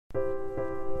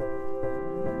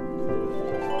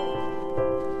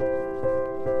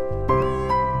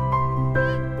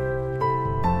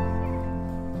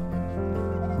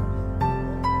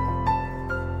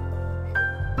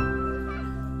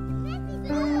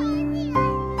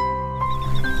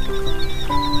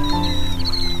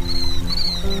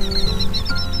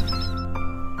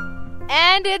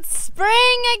And it's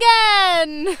spring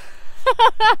again!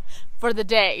 For the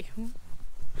day.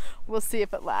 We'll see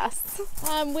if it lasts.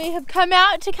 We have come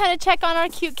out to kind of check on our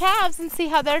cute calves and see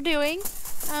how they're doing.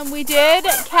 We did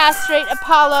castrate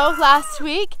Apollo last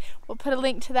week. We'll put a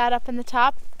link to that up in the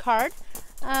top card.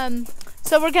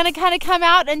 So we're going to kind of come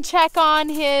out and check on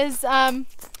his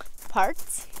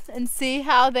parts and see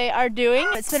how they are doing.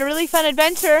 It's been a really fun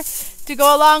adventure to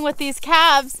go along with these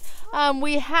calves.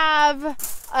 We have,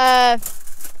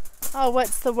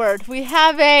 what's the word? We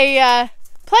have a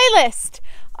playlist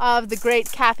of the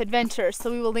great calf adventures,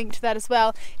 so we will link to that as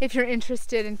well if you're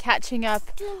interested in catching up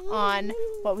on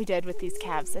what we did with these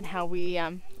calves and how we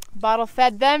bottle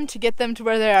fed them to get them to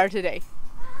where they are today.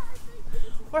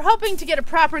 We're hoping to get a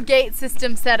proper gate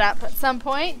system set up at some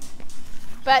point,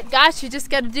 but gosh, you just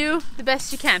got to do the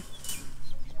best you can.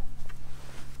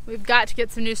 We've got to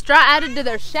get some new straw added to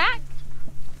their shack.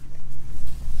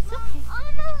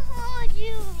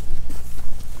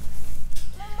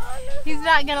 He's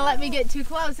not gonna let me get too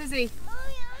close, is he?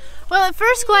 Well, at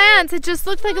first glance, it just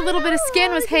looked like a little bit of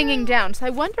skin was hanging down, so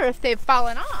I wonder if they've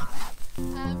fallen off.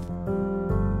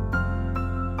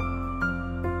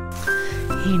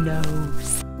 He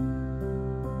knows.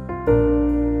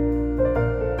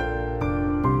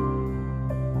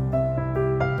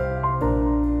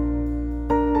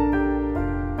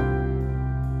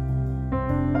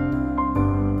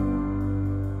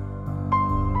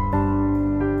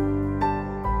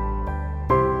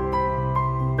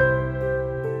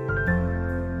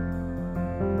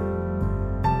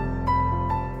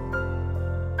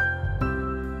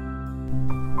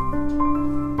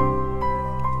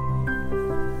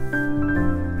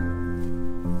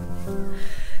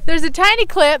 There's a tiny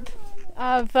clip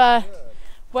of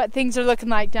what things are looking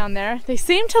like down there. They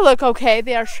seem to look okay.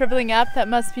 They are shriveling up. That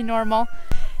must be normal.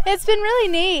 It's been really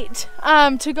neat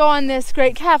to go on this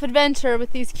great calf adventure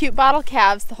with these cute bottle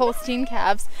calves, the Holstein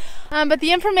calves. But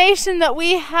the information that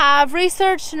we have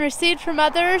researched and received from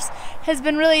others has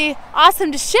been really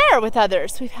awesome to share with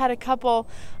others. We've had a couple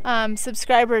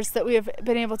subscribers that we have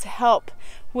been able to help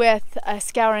with a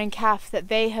scouring calf that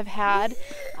they have had.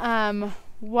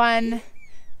 One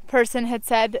person had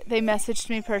said, they messaged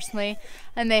me personally,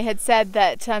 and they had said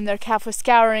that their calf was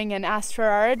scouring and asked for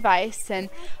our advice, and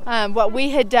what we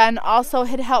had done also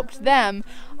had helped them.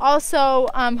 Also,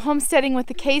 homesteading with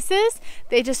the cases,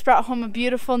 they just brought home a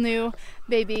beautiful new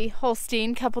baby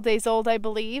Holstein, couple days old, I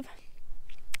believe.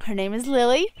 Her name is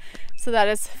Lily, so that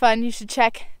is fun. You should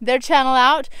check their channel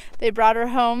out. They brought her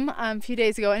home a few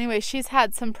days ago. Anyway, she's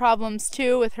had some problems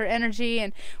too with her energy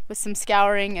and with some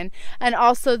scouring, and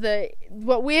also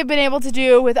what we have been able to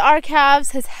do with our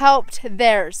calves has helped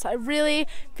theirs. So I really,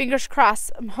 fingers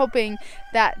crossed, I'm hoping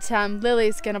that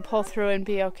Lily's gonna pull through and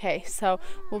be okay. So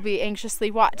we'll be anxiously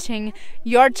watching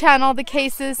your channel, The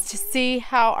Cases, to see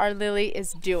how our Lily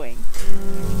is doing.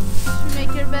 Should we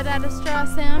make your bed out of straw,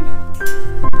 Sam?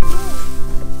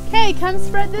 Okay, come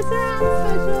spread this around,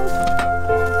 Special.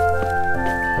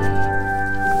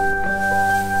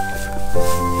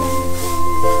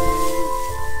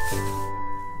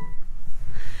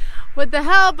 With the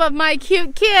help of my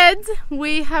cute kids,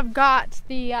 we have got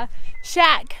the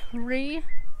shack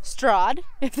re-strawed,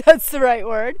 if that's the right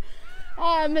word.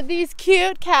 These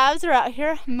cute calves are out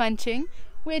here munching,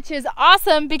 which is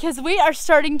awesome because we are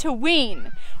starting to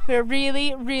wean. We're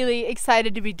really, really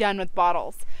excited to be done with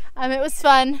bottles. It was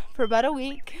fun for about a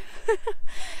week.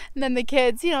 And then the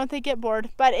kids, they get bored.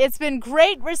 But it's been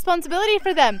great responsibility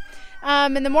for them.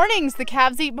 In the mornings, the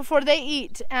calves eat before they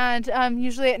eat. And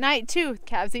usually at night, too,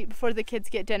 calves eat before the kids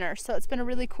get dinner. So it's been a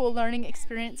really cool learning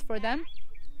experience for them,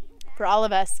 for all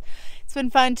of us. It's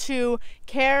been fun to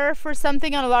care for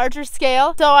something on a larger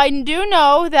scale. So I do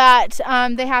know that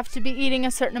they have to be eating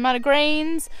a certain amount of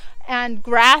grains and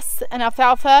grass and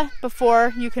alfalfa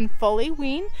before you can fully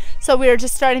wean. So we are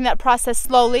just starting that process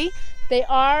slowly. They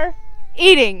are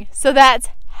eating, so that's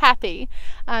happy.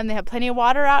 They have plenty of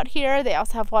water out here. They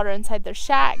also have water inside their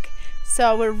shack.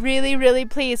 So we're really, really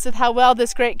pleased with how well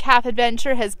this great calf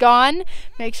adventure has gone.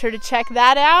 Make sure to check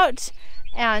that out.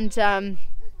 And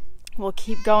we'll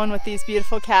keep going with these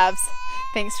beautiful calves.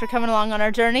 Thanks for coming along on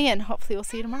our journey, and hopefully we'll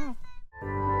see you tomorrow.